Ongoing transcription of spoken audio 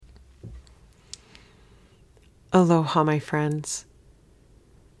Aloha, my friends.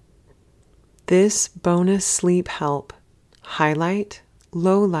 This bonus sleep help, Highlight,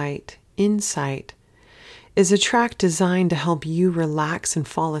 Lowlight, Insight, is a track designed to help you relax and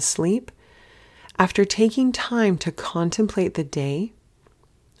fall asleep after taking time to contemplate the day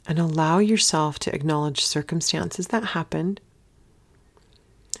and allow yourself to acknowledge circumstances that happened,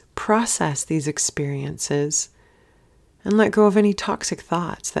 process these experiences, and let go of any toxic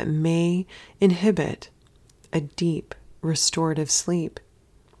thoughts that may inhibit a deep, restorative sleep.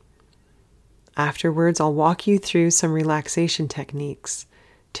 Afterwards, I'll walk you through some relaxation techniques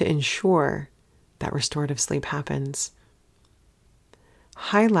to ensure that restorative sleep happens.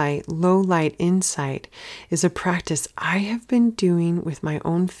 Highlight, Lowlight, Insight is a practice I have been doing with my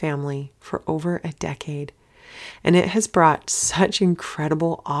own family for over a decade, and it has brought such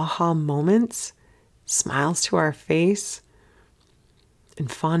incredible aha moments, smiles to our face, and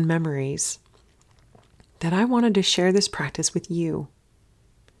fond memories that I wanted to share this practice with you.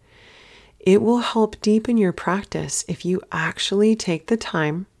 It will help deepen your practice if you actually take the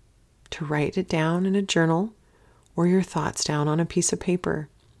time to write it down in a journal or your thoughts down on a piece of paper.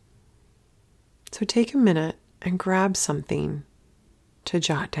 So take a minute and grab something to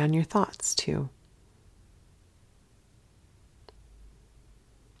jot down your thoughts to.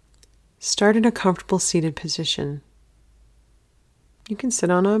 Start in a comfortable seated position. You can sit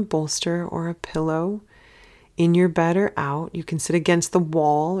on a bolster or a pillow in your bed or out. You can sit against the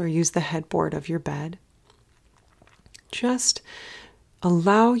wall or use the headboard of your bed. Just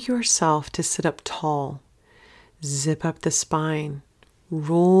allow yourself to sit up tall. Zip up the spine.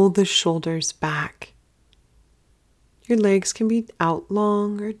 Roll the shoulders back. Your legs can be out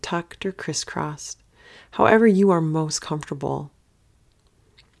long or tucked or crisscrossed, however you are most comfortable.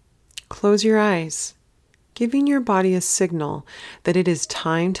 Close your eyes, giving your body a signal that it is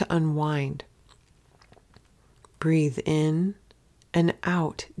time to unwind. Breathe in and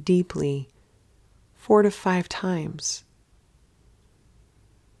out deeply 4 to 5 times.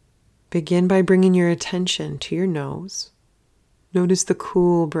 Begin by bringing your attention to your nose. Notice the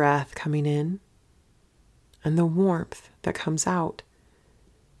cool breath coming in and the warmth that comes out.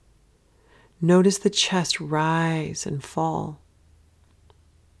 Notice the chest rise and fall.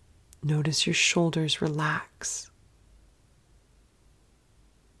 Notice your shoulders relax.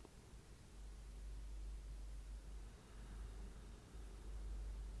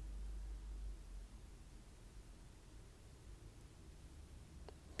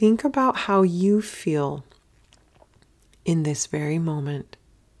 Think about how you feel in this very moment.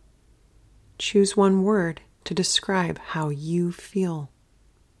 Choose one word to describe how you feel.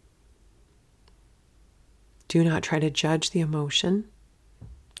 Do not try to judge the emotion.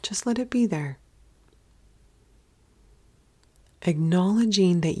 Just let it be there.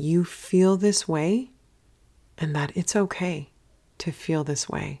 Acknowledging that you feel this way and that it's okay to feel this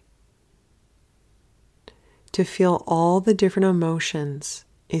way. To feel all the different emotions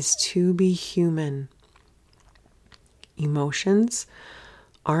is to be human. Emotions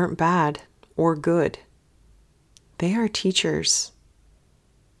aren't bad or good. They are teachers.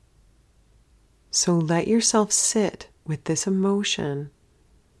 So let yourself sit with this emotion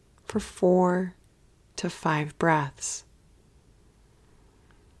for 4 to 5 breaths.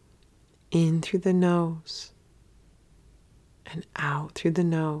 In through the nose and out through the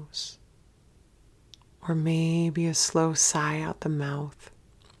nose. Or maybe a slow sigh out the mouth.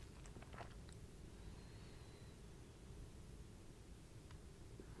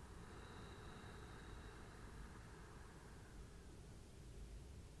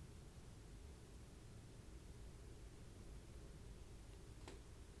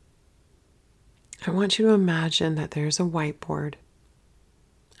 I want you to imagine that there's a whiteboard,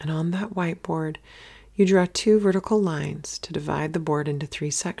 and on that whiteboard, you draw 2 vertical lines to divide the board into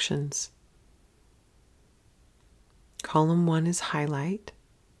 3 sections. Column 1 is highlight.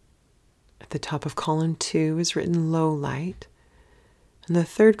 At the top of column 2 is written low light, and the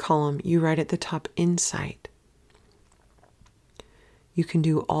third column you write at the top insight. You can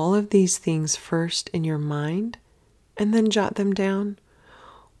do all of these things first in your mind and then jot them down.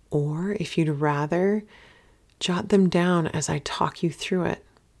 Or if you'd rather, jot them down as I talk you through it.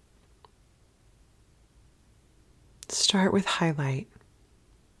 Start with highlight.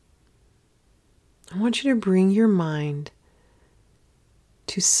 I want you to bring your mind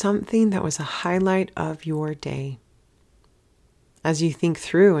to something that was a highlight of your day. As you think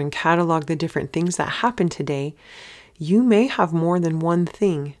through and catalog the different things that happened today, you may have more than one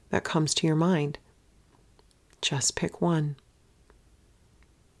thing that comes to your mind. Just pick one.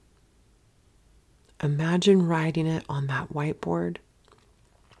 Imagine writing it on that whiteboard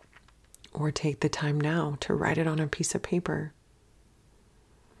Or take the time now to write it on a piece of paper.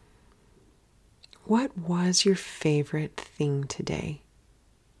 What was your favorite thing today?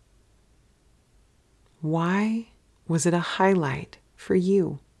 Why was it a highlight for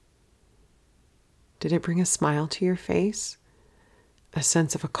you? Did it bring a smile to your face? A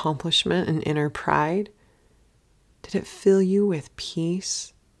sense of accomplishment and inner pride? Did it fill you with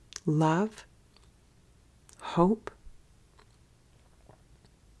peace, love, hope?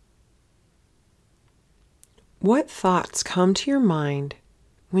 What thoughts come to your mind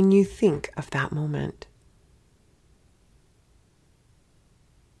when you think of that moment?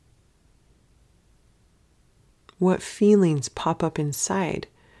 What feelings pop up inside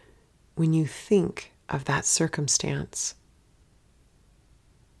when you think of that circumstance?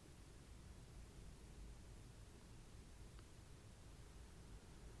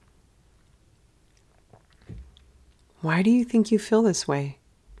 Why do you think you feel this way?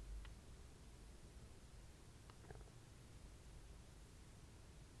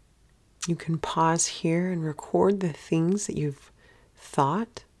 You can pause here and record the things that you've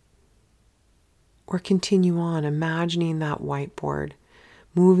thought, or continue on imagining that whiteboard,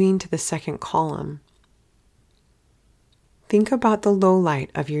 moving to the second column. Think about the low light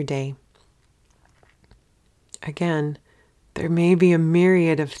of your day. Again, there may be a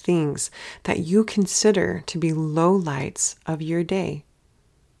myriad of things that you consider to be low lights of your day.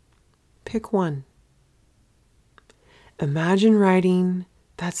 Pick one. Imagine writing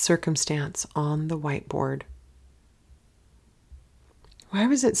that circumstance on the whiteboard. Why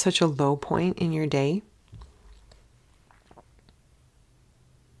was it such a low point in your day?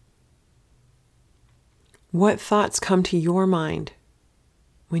 What thoughts come to your mind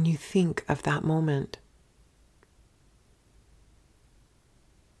when you think of that moment?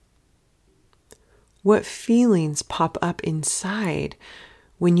 What feelings pop up inside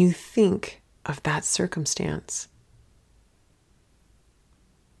when you think of that circumstance?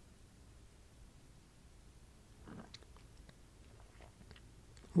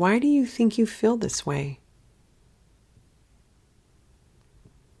 Why do you think you feel this way?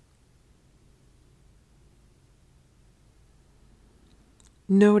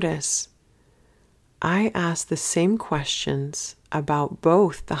 Notice, I ask the same questions about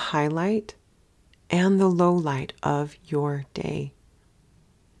both the highlight and the low light of your day.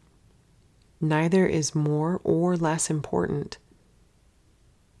 Neither is more or less important.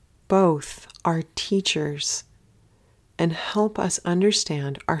 Both are teachers and help us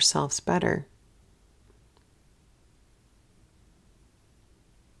understand ourselves better.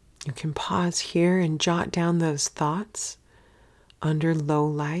 You can pause here and jot down those thoughts under low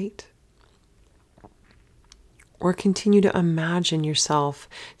light, or continue to imagine yourself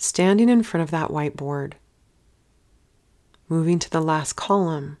standing in front of that whiteboard, moving to the last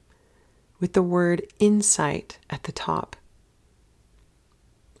column with the word insight at the top.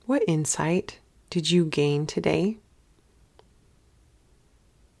 What insight did you gain today?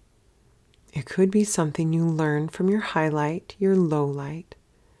 It could be something you learned from your highlight, your low light,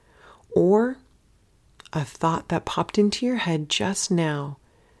 or a thought that popped into your head just now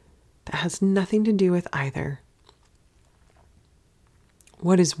that has nothing to do with either.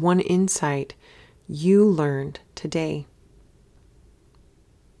 What is one insight you learned today?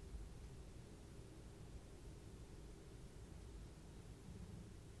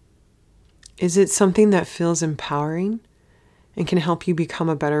 Is it something that feels empowering and can help you become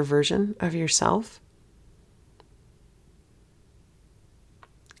a better version of yourself?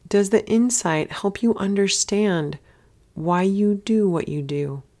 Does the insight help you understand why you do what you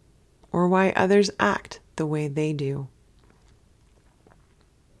do, or why others act the way they do?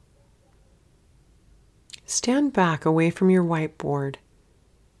 Stand back away from your whiteboard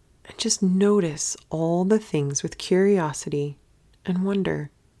and just notice all the things with curiosity and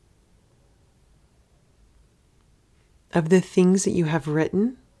wonder. Of the things that you have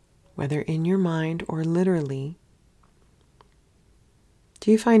written, whether in your mind or literally, do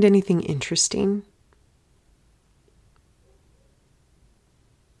you find anything interesting?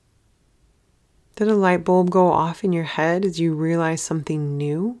 Did a light bulb go off in your head as you realized something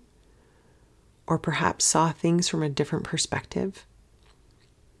new? Or perhaps saw things from a different perspective?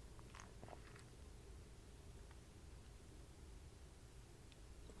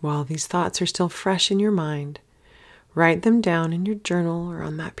 While these thoughts are still fresh in your mind, write them down in your journal or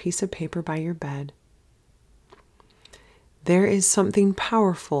on that piece of paper by your bed. There is something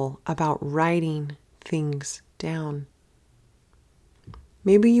powerful about writing things down.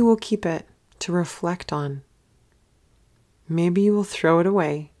 Maybe you will keep it to reflect on. Maybe you will throw it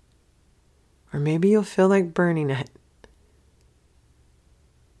away. Or maybe you'll feel like burning it.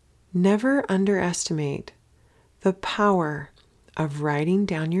 Never underestimate the power of writing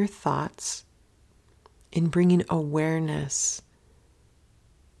down your thoughts in bringing awareness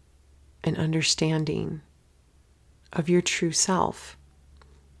and understanding of your true self.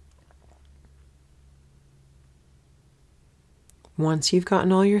 Once you've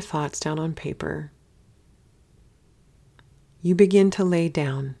gotten all your thoughts down on paper, you begin to lay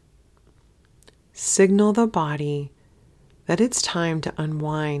down. Signal the body that it's time to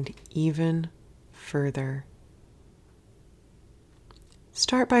unwind even further.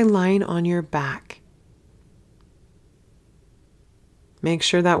 Start by lying on your back. Make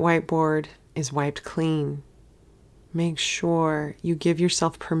sure that whiteboard is wiped clean. Make sure you give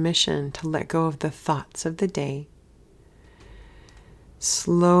yourself permission to let go of the thoughts of the day.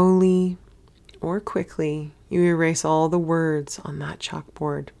 Slowly or quickly, you erase all the words on that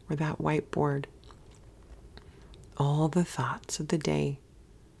chalkboard or that whiteboard. All the thoughts of the day.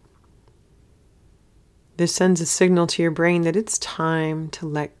 This sends a signal to your brain that it's time to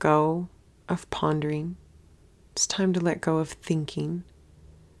let go of pondering. It's time to let go of thinking.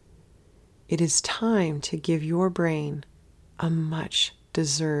 It is time to give your brain a much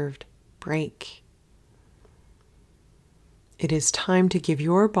deserved break. It is time to give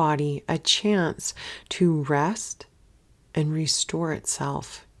your body a chance to rest and restore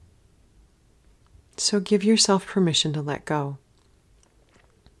itself. So give yourself permission to let go.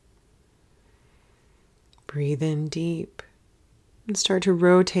 Breathe in deep and start to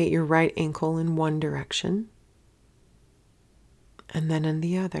rotate your right ankle in one direction and then in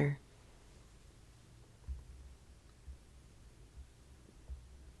the other.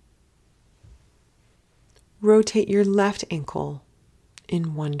 Rotate your left ankle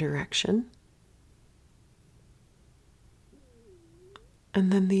in one direction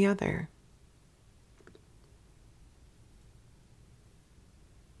and then the other.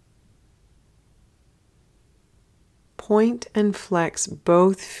 Point and flex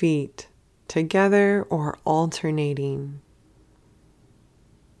both feet together or alternating.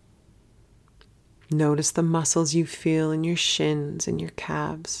 Notice the muscles you feel in your shins and your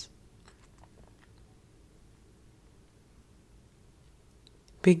calves.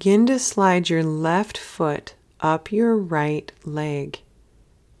 Begin to slide your left foot up your right leg.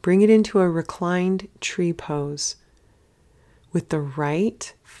 Bring it into a reclined tree pose, with the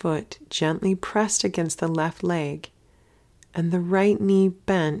right foot gently pressed against the left leg and the right knee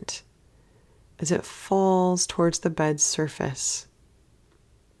bent as it falls towards the bed's surface.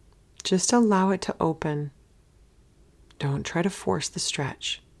 Just allow it to open. Don't try to force the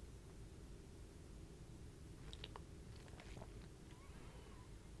stretch.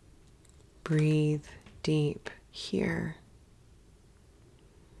 Breathe deep here.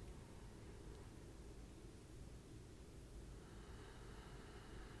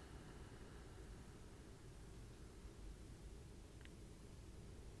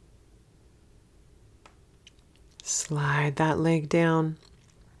 Slide that leg down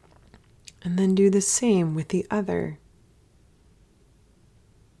and then do the same with the other.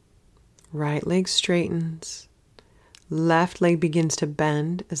 Right leg straightens. Left leg begins to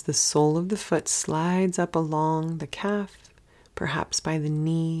bend as the sole of the foot slides up along the calf, perhaps by the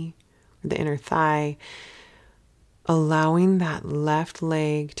knee or the inner thigh, allowing that left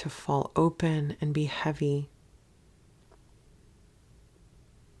leg to fall open and be heavy.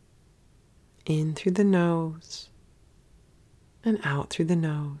 In through the nose and out through the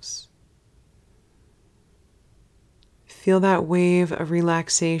nose. Feel that wave of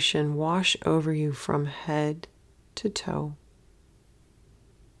relaxation wash over you from head to toe.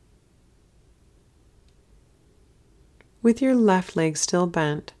 With your left leg still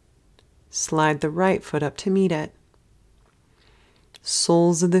bent, slide the right foot up to meet it.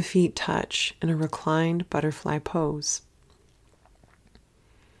 Soles of the feet touch in a reclined butterfly pose.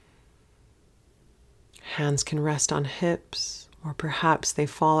 Hands can rest on hips, or perhaps they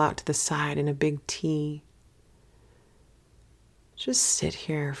fall out to the side in a big T. Just sit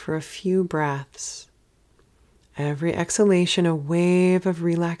here for a few breaths. Every exhalation, a wave of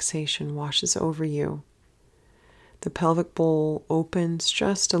relaxation washes over you. The pelvic bowl opens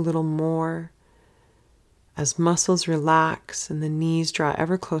just a little more as muscles relax and the knees draw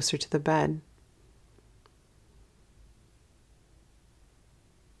ever closer to the bed.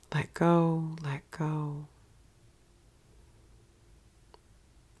 Let go, let go.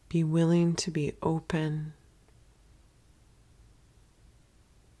 Be willing to be open.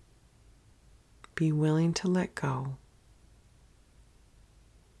 Be willing to let go.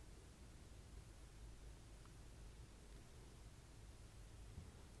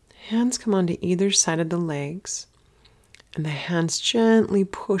 Hands come onto either side of the legs And the hands gently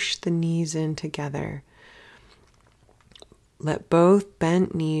push the knees in together. Let both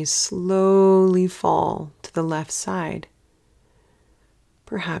bent knees slowly fall to the left side.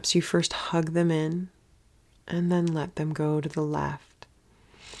 Perhaps you first hug them in and then let them go to the left.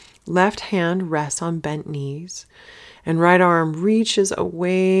 Left hand rests on bent knees and right arm reaches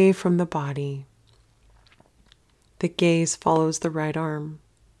away from the body. The gaze follows the right arm.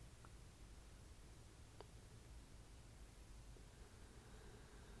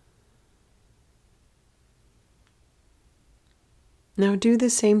 Now do the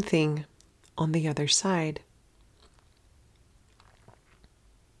same thing on the other side.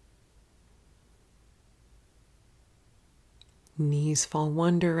 Knees fall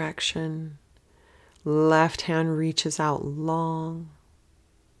one direction. Left hand reaches out long.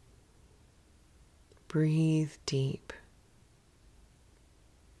 Breathe deep.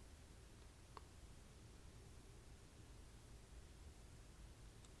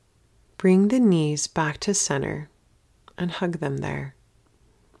 Bring the knees back to center and hug them there.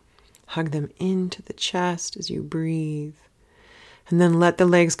 Hug them into the chest as you breathe. And then let the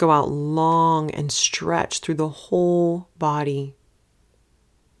legs go out long and stretch through the whole body.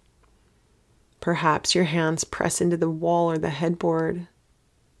 Perhaps your hands press into the wall or the headboard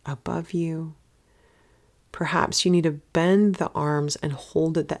above you. Perhaps you need to bend the arms and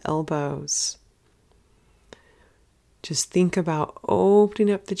hold at the elbows. Just think about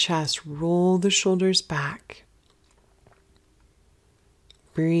opening up the chest, roll the shoulders back.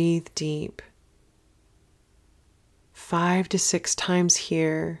 Breathe deep. 5 to 6 times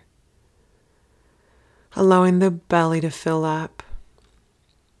here, allowing the belly to fill up,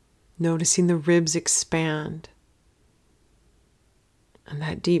 noticing the ribs expand, and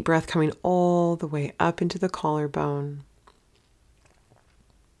that deep breath coming all the way up into the collarbone.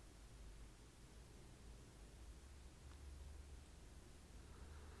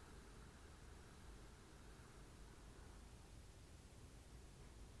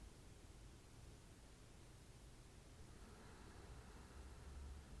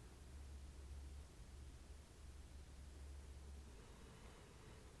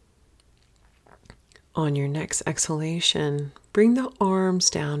 On your next exhalation, bring the arms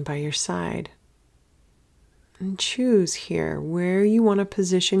down by your side and choose here where you want to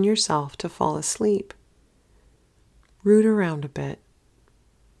position yourself to fall asleep. Root around a bit.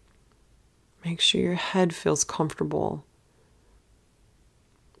 Make sure your head feels comfortable.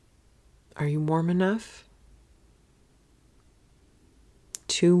 Are you warm enough?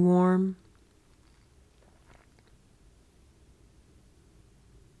 Too warm?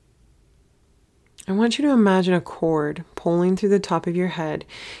 I want you to imagine a cord pulling through the top of your head,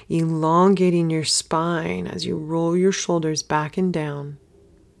 elongating your spine as you roll your shoulders back and down.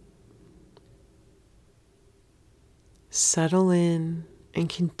 Settle in and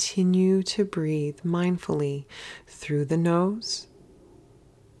continue to breathe mindfully through the nose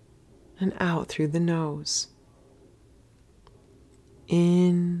and out through the nose.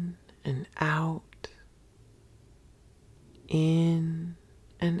 In and out. In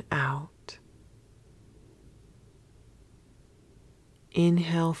and out.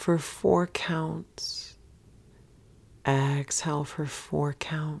 Inhale for 4 counts. Exhale for 4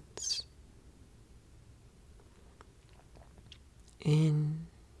 counts. In,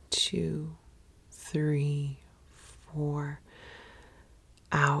 2, 3, 4.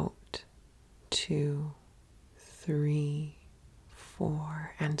 Out, 2, 3,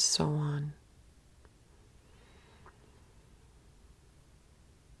 4, and so on.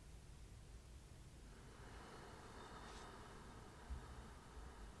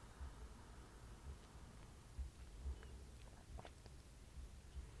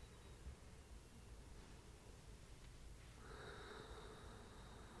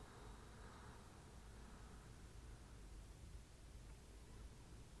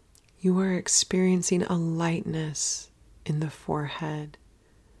 You are experiencing a lightness in the forehead.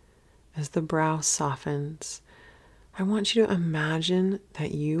 As the brow softens, I want you to imagine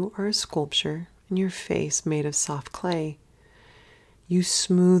that you are a sculpture and your face made of soft clay. You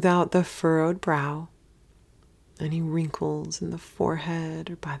smooth out the furrowed brow, any wrinkles in the forehead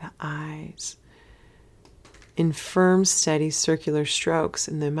or by the eyes. In firm, steady, circular strokes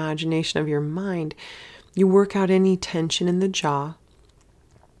in the imagination of your mind, you work out any tension in the jaw.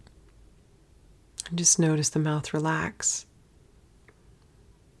 And just notice the mouth relax.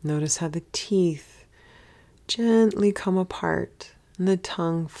 Notice how the teeth gently come apart and the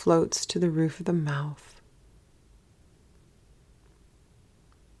tongue floats to the roof of the mouth.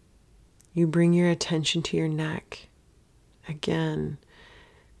 You bring your attention to your neck. Again,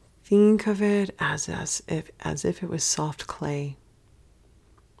 Think of it as if it was soft clay,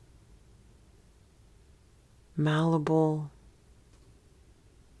 malleable,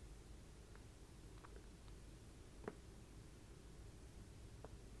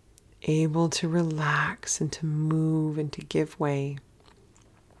 able to relax and to move and to give way.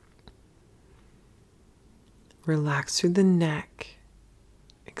 Relax through the neck.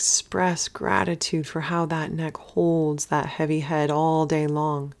 Express gratitude for how that neck holds that heavy head all day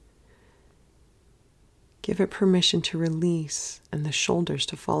long. Give it permission to release and the shoulders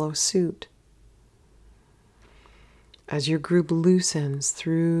to follow suit. As your group loosens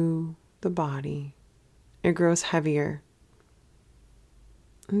through the body, it grows heavier,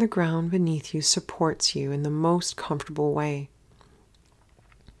 and the ground beneath you supports you in the most comfortable way.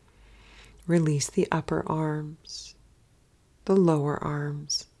 Release the upper arms, the lower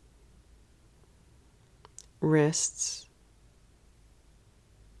arms, wrists.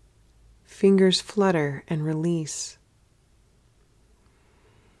 Fingers flutter and release.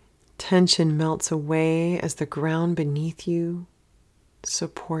 Tension melts away as the ground beneath you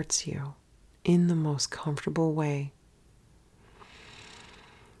supports you in the most comfortable way.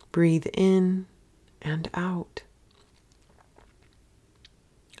 Breathe in and out.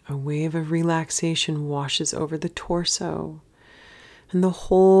 A wave of relaxation washes over the torso, and the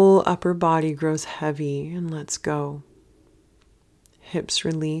whole upper body grows heavy and lets go. Hips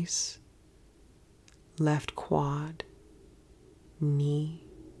release. Left quad, knee,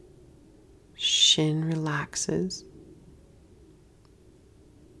 shin relaxes.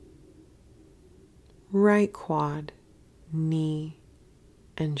 Right quad, knee,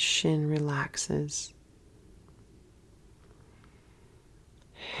 and shin relaxes.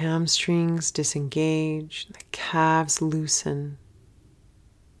 Hamstrings disengage, the calves loosen.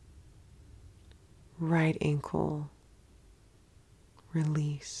 Right ankle,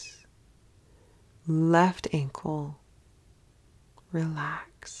 release. Left ankle,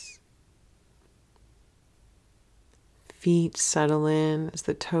 relax. Feet settle in as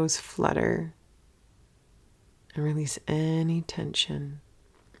the toes flutter and release any tension.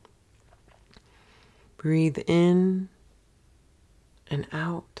 Breathe in and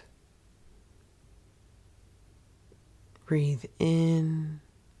out. Breathe in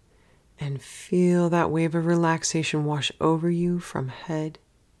and feel that wave of relaxation wash over you from head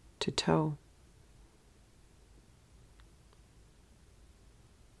to toe.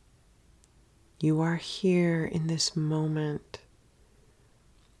 You are here in this moment.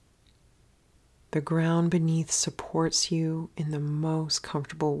 The ground beneath supports you in the most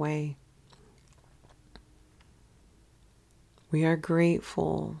comfortable way. We are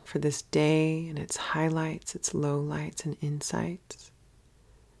grateful for this day and its highlights, its lowlights, and insights.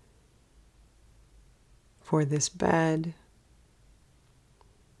 For this bed,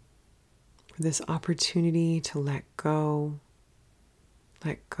 for this opportunity to let go,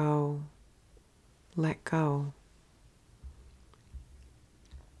 let go. Let go.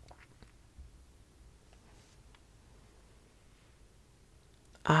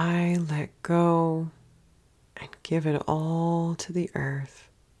 I let go and give it all to the earth.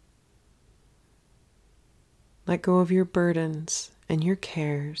 Let go of your burdens and your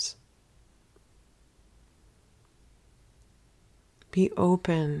cares. Be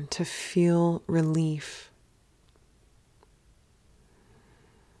open to feel relief.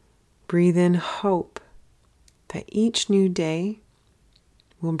 Breathe in hope that each new day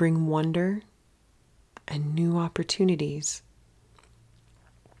will bring wonder and new opportunities.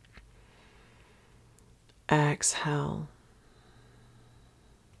 Exhale.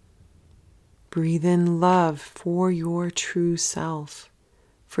 Breathe in love for your true self,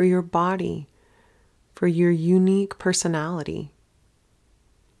 for your body, for your unique personality.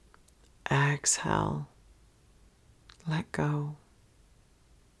 Exhale. Let go.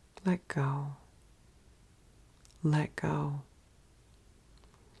 Let go. Let go.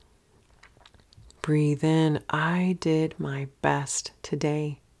 Breathe in. I did my best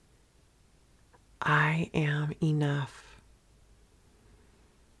today. I am enough.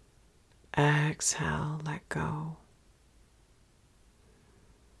 Exhale. Let go.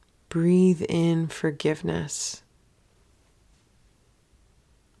 Breathe in forgiveness.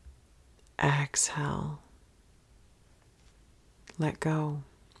 Exhale. Let go.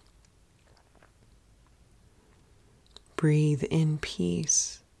 Breathe in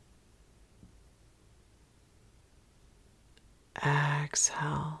peace.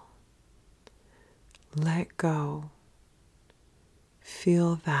 Exhale. Let go.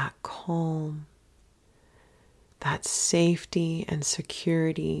 Feel that calm, that safety and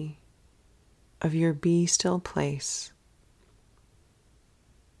security of your be still place.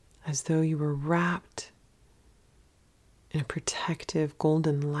 as though you were wrapped in a protective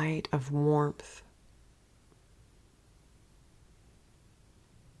golden light of warmth.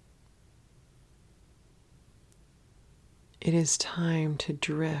 It is time to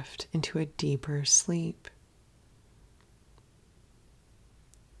drift into a deeper sleep.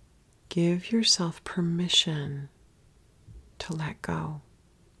 Give yourself permission to let go.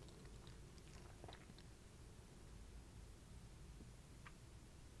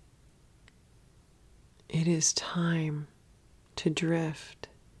 It is time to drift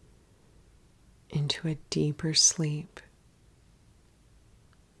into a deeper sleep.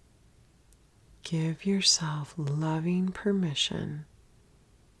 Give yourself loving permission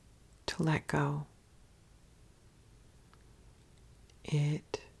to let go.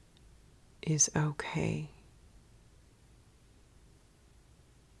 It is okay.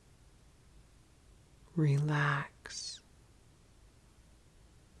 Relax.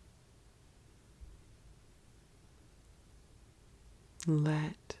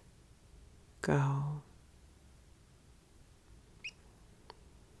 Let go.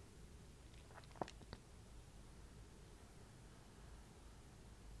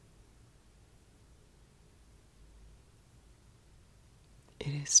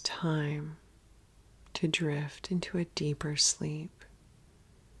 It is time to drift into a deeper sleep.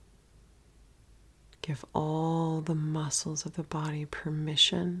 Give all the muscles of the body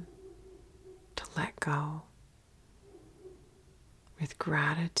permission to let go. With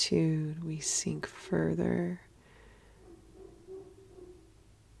gratitude, we sink further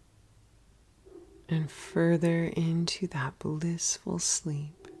and further into that blissful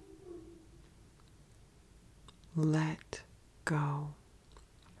sleep. Let go.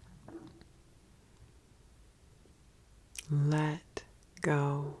 Let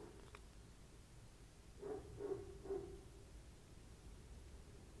go.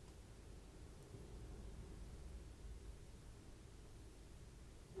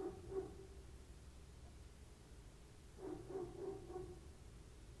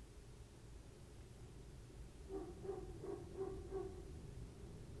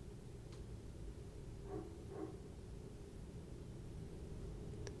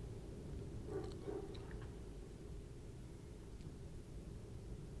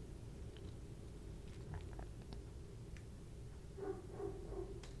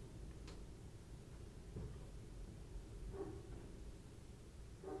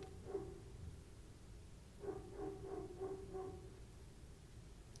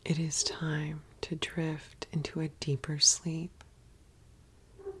 It is time to drift into a deeper sleep.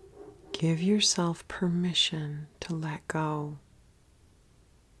 Give yourself permission to let go.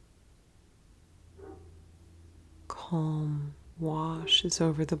 Calm washes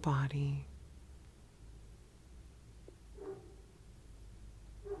over the body.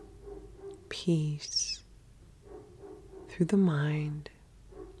 Peace through the mind.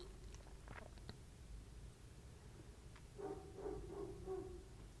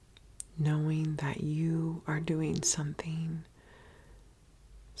 Knowing that you are doing something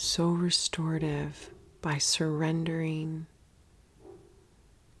so restorative by surrendering.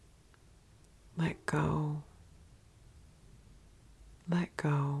 Let go. Let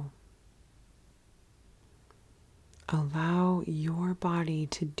go. Allow your body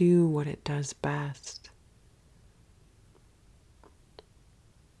to do what it does best.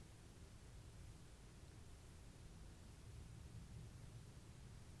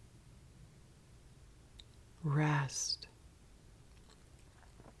 Rest.